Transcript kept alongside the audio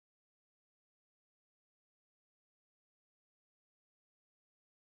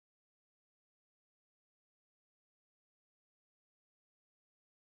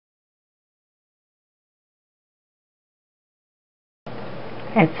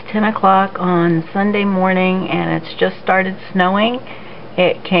It's 10 o'clock on Sunday morning and it's just started snowing.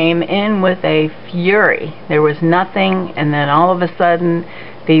 It came in with a fury. There was nothing, and then all of a sudden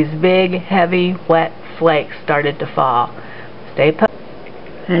these big, heavy, wet flakes started to fall. Stay put.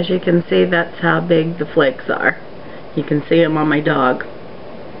 As you can see, that's how big the flakes are. You can see them on my dog.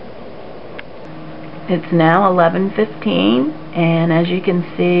 It's now 11:15, and as you can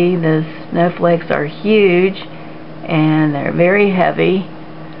see, the snowflakes are huge and they're very heavy.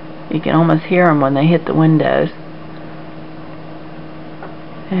 You can almost hear them when they hit the windows.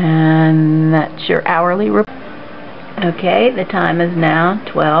 And that's your hourly report. Okay, the time is now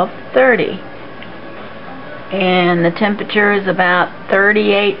 12:30. And the temperature is about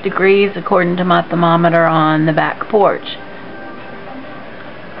 38 degrees according to my thermometer on the back porch.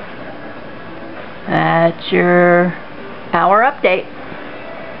 That's your hour update.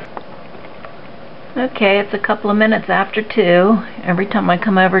 Okay, it's a couple of minutes after 2. Every time I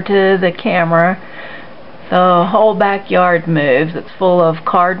come over to the camera, the whole backyard moves. It's full of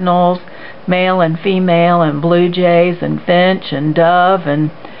cardinals, male and female, and blue jays, and finch, and dove,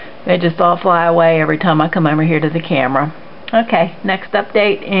 and they just all fly away every time I come over here to the camera. Okay, next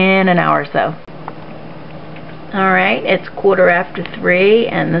update in an hour or so. Alright, it's 3:15,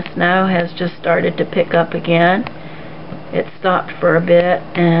 and the snow has just started to pick up again. It stopped for a bit,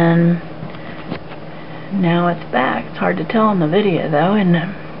 and now it's back. It's hard to tell in the video though, and let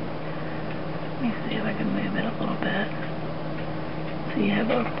me see if I can move it a little bit so you have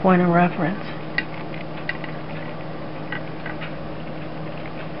a point of reference.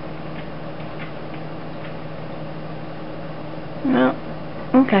 No,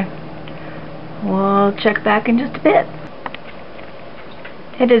 okay. We'll check back in just a bit.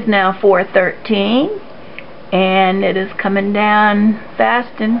 It is now 4:13, and it is coming down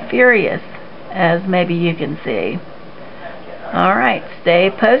fast and furious, as maybe you can see. Alright,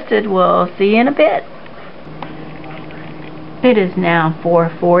 stay posted. We'll see you in a bit. It is now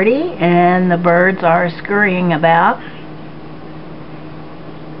 4:40 and the birds are scurrying about.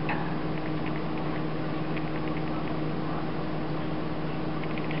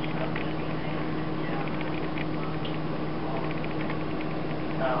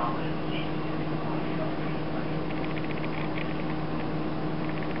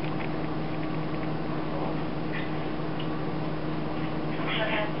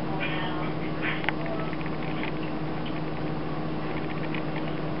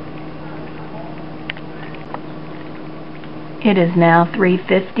 It is now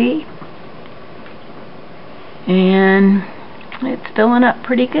 3:50 and it's filling up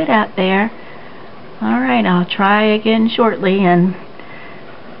pretty good out there. Alright, I'll try again shortly and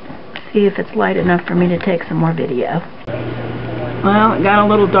see if it's light enough for me to take some more video. Well, it got a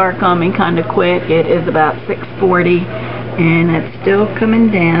little dark on me kind of quick. It is about 6:40 and it's still coming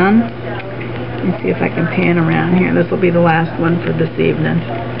down. Let me see if I can pan around here. This will be the last one for this evening.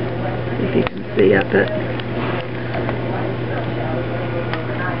 See if you can see up it.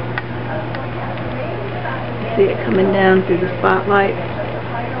 See it coming down through the spotlight.